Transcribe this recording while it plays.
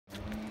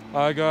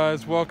Hi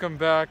guys, welcome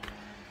back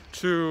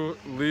to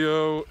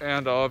Leo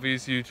and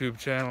Avi's YouTube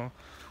channel.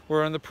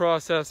 We're in the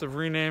process of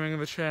renaming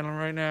the channel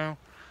right now,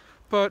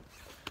 but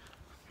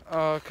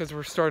because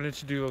we're starting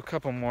to do a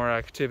couple more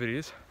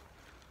activities.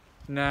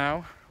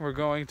 Now we're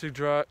going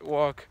to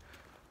walk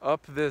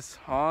up this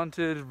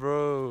haunted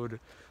road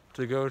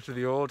to go to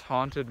the old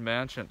haunted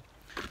mansion.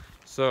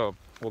 So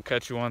we'll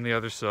catch you on the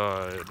other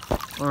side.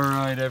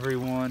 Alright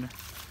everyone,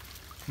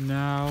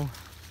 now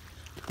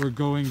we're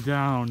going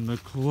down the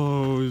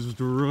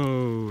closed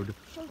road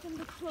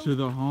to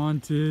the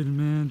haunted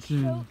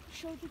mansion.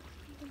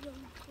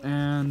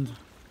 And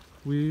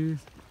we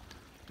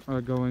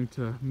are going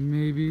to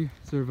maybe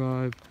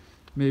survive,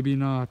 maybe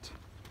not.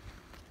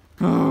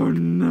 Oh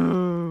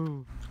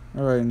no!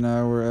 Alright,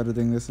 now we're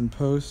editing this in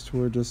post.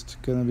 We're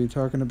just gonna be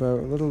talking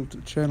about little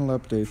channel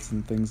updates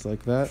and things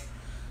like that.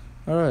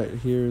 Alright,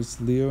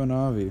 here's Leo and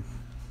Avi.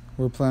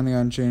 We're planning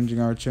on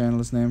changing our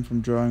channel's name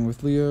from Drawing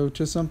with Leo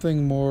to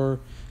something more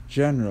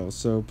general,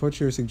 so put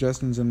your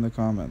suggestions in the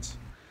comments.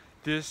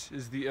 This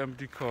is the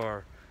empty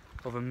car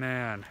of a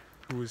man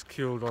who was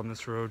killed on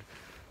this road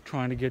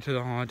trying to get to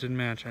the haunted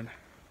mansion.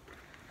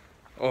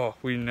 Oh,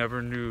 we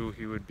never knew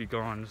he would be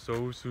gone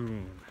so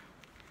soon.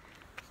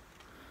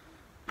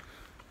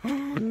 Oh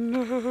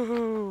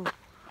no!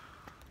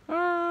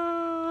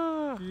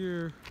 Ah!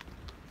 Here,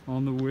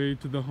 on the way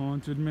to the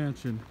haunted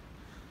mansion,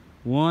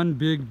 one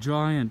big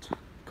giant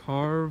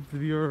carved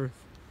the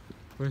earth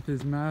with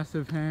his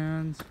massive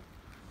hands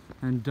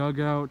and dug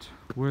out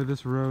where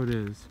this road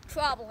is.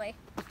 Probably.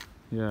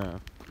 Yeah.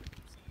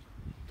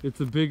 It's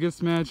the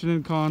biggest mansion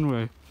in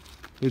Conway.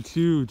 It's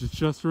huge. It's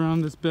just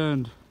around this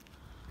bend.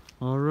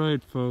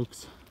 Alright,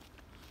 folks.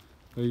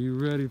 Are you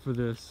ready for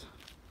this?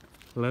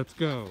 Let's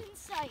go.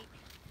 Insight.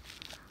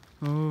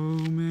 Oh,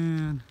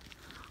 man.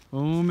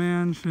 Oh,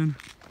 mansion.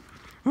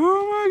 Oh,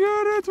 my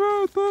God, it's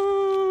right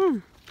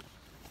there!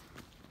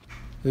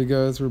 Hey,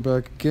 guys, we're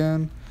back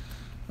again.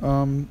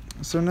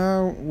 So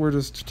now we're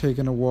just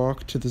taking a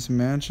walk to this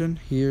mansion.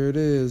 Here it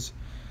is.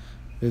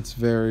 It's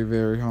very,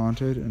 very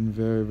haunted and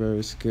very,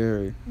 very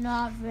scary.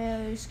 Not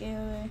very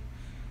scary.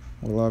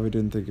 Well, Avi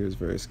didn't think it was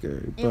very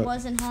scary. It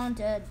wasn't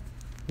haunted.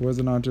 It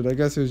wasn't haunted. I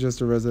guess it was just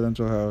a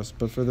residential house,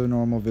 but for the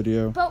normal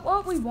video. But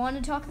what we want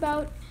to talk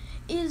about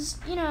is,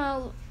 you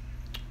know,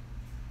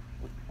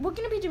 we're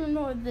going to be doing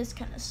more of this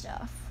kind of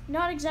stuff.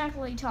 Not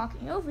exactly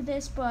talking over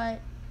this,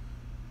 but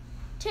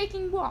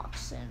taking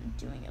walks and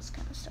doing this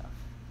kind of stuff.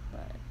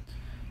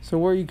 So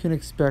what you can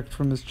expect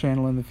from this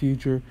channel in the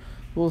future,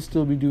 we'll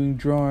still be doing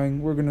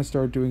drawing. We're going to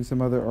start doing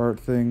some other art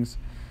things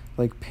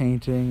like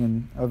painting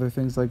and other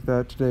things like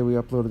that. Today we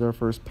uploaded our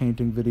first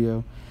painting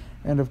video,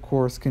 and of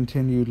course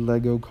continued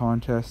Lego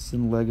contests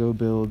and Lego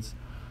builds.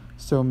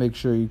 So make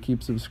sure you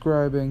keep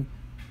subscribing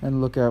and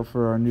look out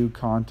for our new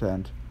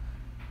content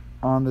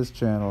on this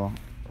channel.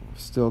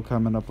 Still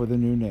coming up with a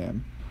new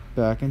name.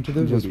 Back into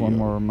the video. Just one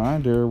more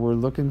reminder, we're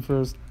looking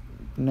for a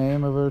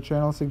name of our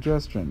channel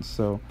suggestions.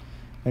 So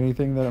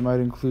anything that might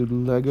include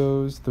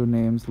Legos, the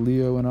names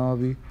Leo and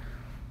Avi,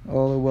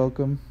 all are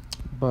welcome.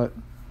 But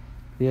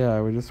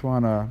yeah, we just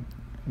want to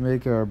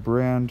make our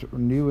brand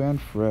new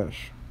and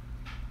fresh.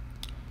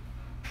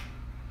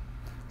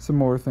 Some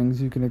more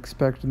things you can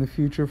expect in the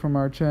future from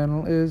our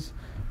channel is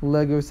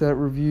Lego set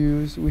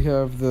reviews. We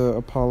have the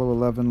Apollo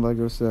 11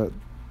 Lego set.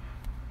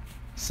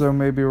 So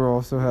maybe we'll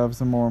also have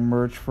some more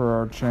merch for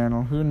our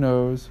channel. Who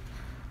knows?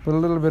 But a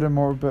little bit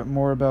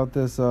more about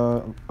this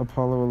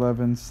Apollo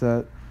 11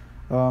 set.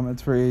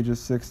 It's for ages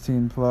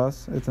 16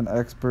 plus. It's an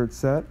expert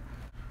set.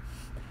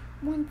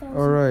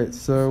 Alright,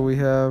 so we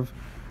have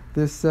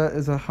this set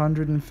is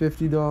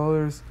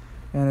 $150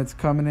 and it's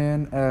coming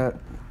in at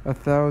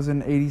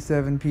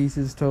 1,087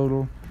 pieces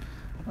total.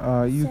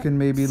 You can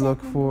maybe look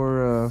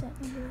for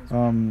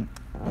a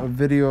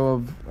video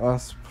of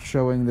us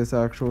showing this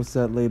actual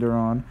set later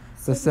on.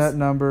 The set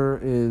number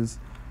is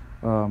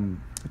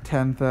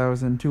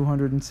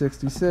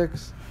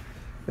 10,266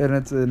 and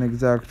it's an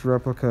exact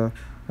replica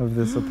of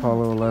this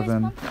Apollo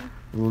 11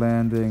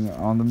 landing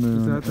on the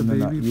moon in the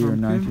year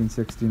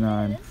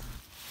 1969.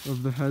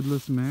 Of the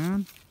headless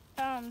man?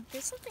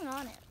 There's something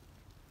on it.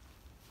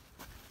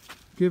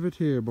 Give it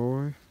here,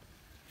 boy.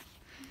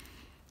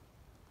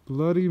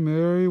 Bloody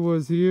Mary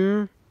was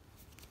here.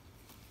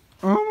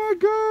 Oh my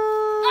God!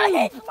 I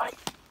hate Bloody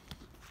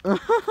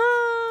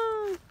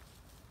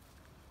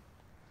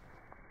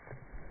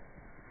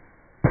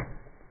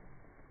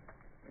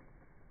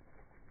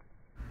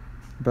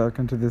Back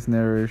into this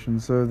narration.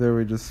 So there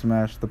we just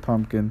smashed the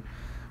pumpkin.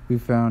 We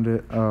found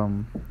it.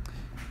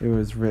 It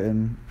was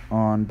written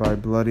on by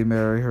Bloody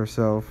Mary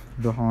herself,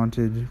 the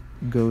haunted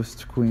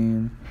ghost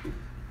queen.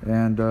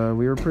 And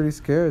we were pretty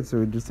scared, so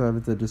we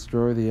decided to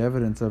destroy the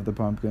evidence of the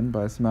pumpkin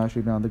by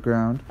smashing it on the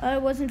ground. I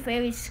wasn't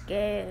very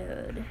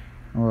scared.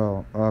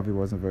 Well, Avi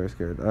wasn't very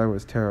scared. I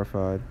was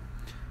terrified.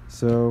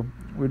 So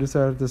we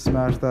decided to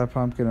smash that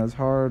pumpkin as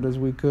hard as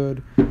we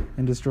could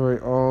and destroy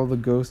all the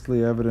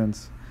ghostly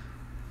evidence,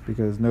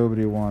 because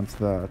nobody wants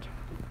that.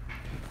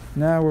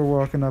 Now we're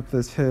walking up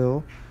this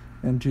hill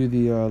into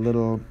the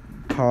little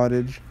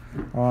cottage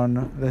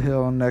on the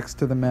hill next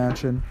to the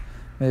mansion.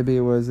 Maybe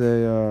it was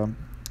a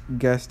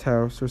guest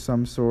house or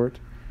some sort.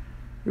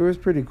 It was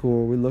pretty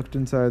cool. We looked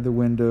inside the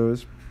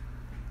windows,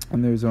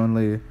 and there's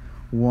only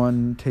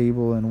one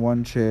table and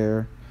one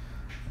chair.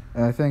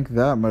 And I think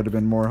that might have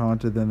been more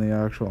haunted than the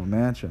actual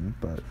mansion,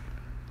 but,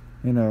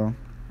 you know,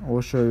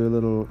 we'll show you a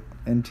little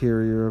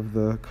interior of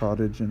the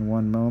cottage in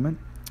one moment.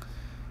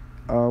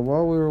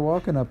 While we were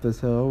walking up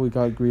this hill, we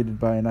got greeted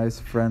by a nice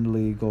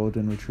friendly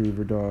golden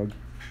retriever dog.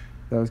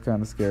 That was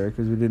kind of scary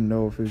because we didn't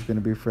know if he was going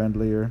to be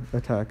friendly or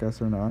attack us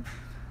or not.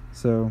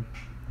 So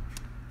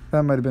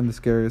that might have been the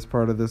scariest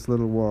part of this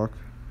little walk.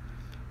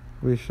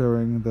 We're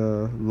showing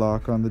the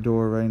lock on the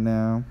door right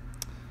now.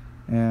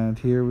 And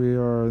here we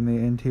are in the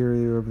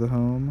interior of the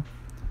home.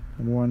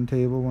 One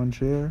table, one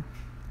chair.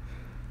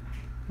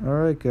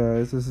 Alright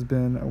guys, this has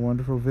been a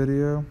wonderful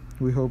video.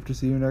 We hope to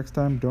see you next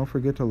time. Don't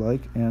forget to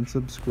like and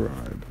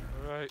subscribe.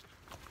 Alright,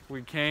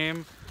 we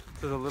came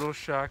to the little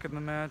shack in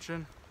the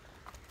mansion,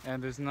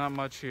 and there's not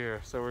much here,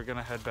 so we're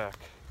gonna head back.